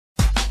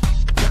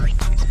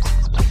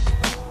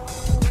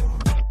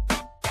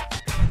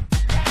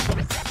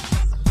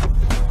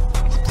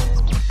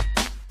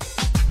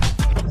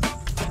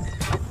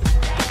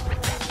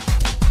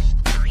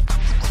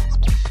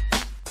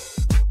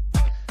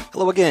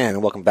Hello again,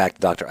 and welcome back to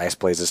Dr.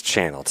 Iceblaze's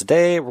channel.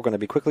 Today we're going to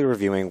be quickly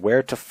reviewing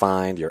where to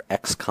find your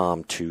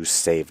XCOM 2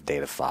 save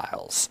data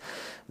files.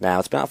 Now,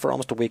 it's been out for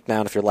almost a week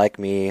now, and if you're like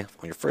me, on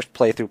your first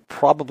playthrough,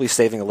 probably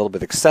saving a little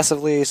bit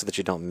excessively so that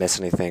you don't miss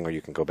anything, or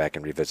you can go back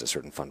and revisit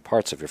certain fun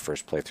parts of your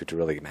first playthrough to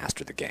really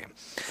master the game.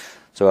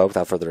 So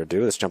without further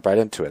ado, let's jump right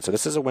into it. So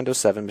this is a Windows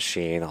 7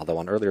 machine, although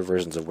on earlier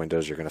versions of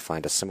Windows you're going to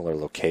find a similar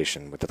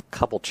location with a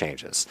couple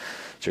changes.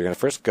 So you're going to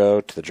first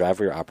go to the drive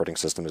where your operating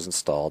system is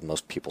installed, in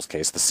most people's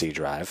case the C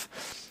drive,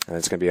 and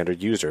it's going to be under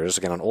Users.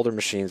 Again, on older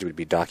machines it would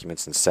be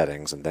Documents and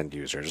Settings, and then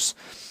Users.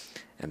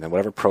 And then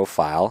whatever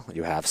profile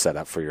you have set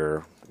up for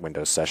your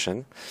Windows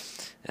session,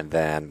 and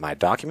then My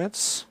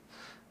Documents,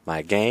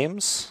 My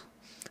Games,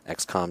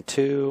 XCOM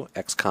 2,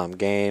 XCOM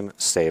Game,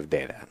 Save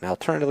Data. Now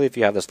alternatively, if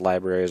you have this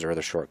libraries or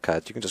other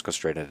shortcuts, you can just go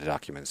straight into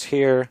Documents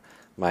here,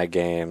 My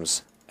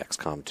Games,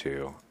 XCOM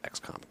 2,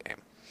 XCOM Game.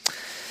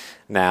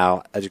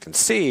 Now, as you can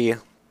see,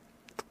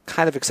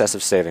 kind of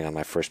excessive saving on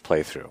my first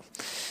playthrough.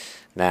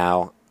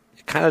 Now,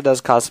 it kind of does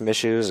cause some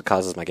issues. It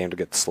causes my game to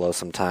get slow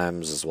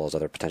sometimes, as well as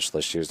other potential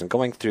issues. And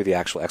going through the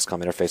actual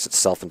XCOM interface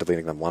itself and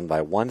deleting them one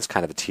by one is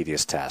kind of a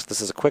tedious task.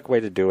 This is a quick way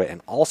to do it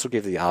and also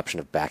give you the option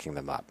of backing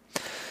them up.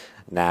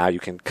 Now, you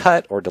can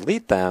cut or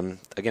delete them.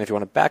 Again, if you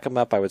want to back them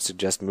up, I would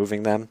suggest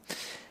moving them.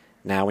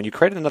 Now, when you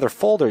create another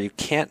folder, you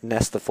can't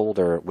nest the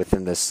folder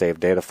within this save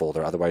data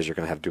folder, otherwise you're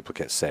going to have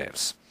duplicate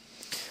saves.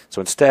 So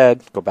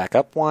instead, go back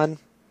up one,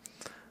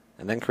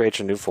 and then create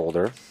your new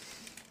folder.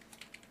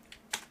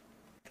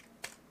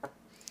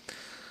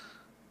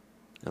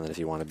 And then if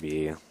you want to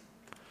be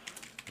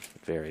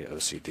very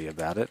OCD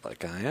about it,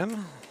 like I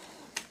am,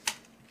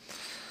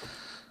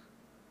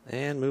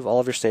 and move all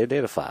of your saved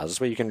data files.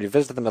 This way you can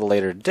revisit them at a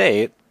later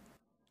date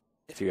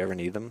if you ever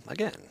need them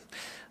again.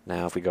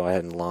 Now if we go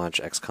ahead and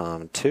launch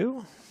XCOM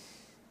 2,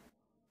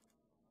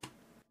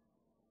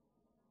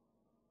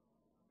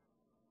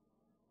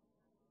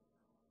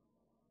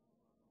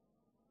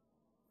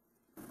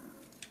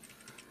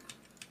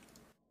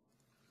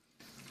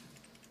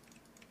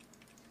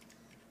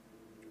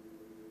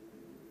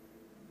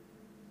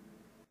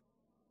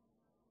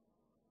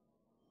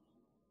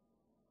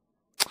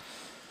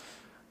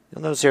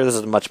 you'll notice here this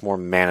is a much more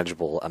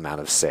manageable amount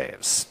of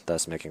saves,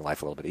 thus making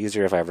life a little bit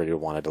easier if I ever do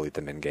want to delete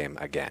them in-game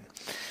again.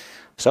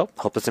 So,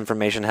 hope this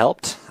information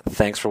helped.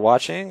 Thanks for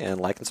watching,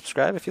 and like and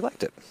subscribe if you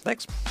liked it.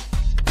 Thanks.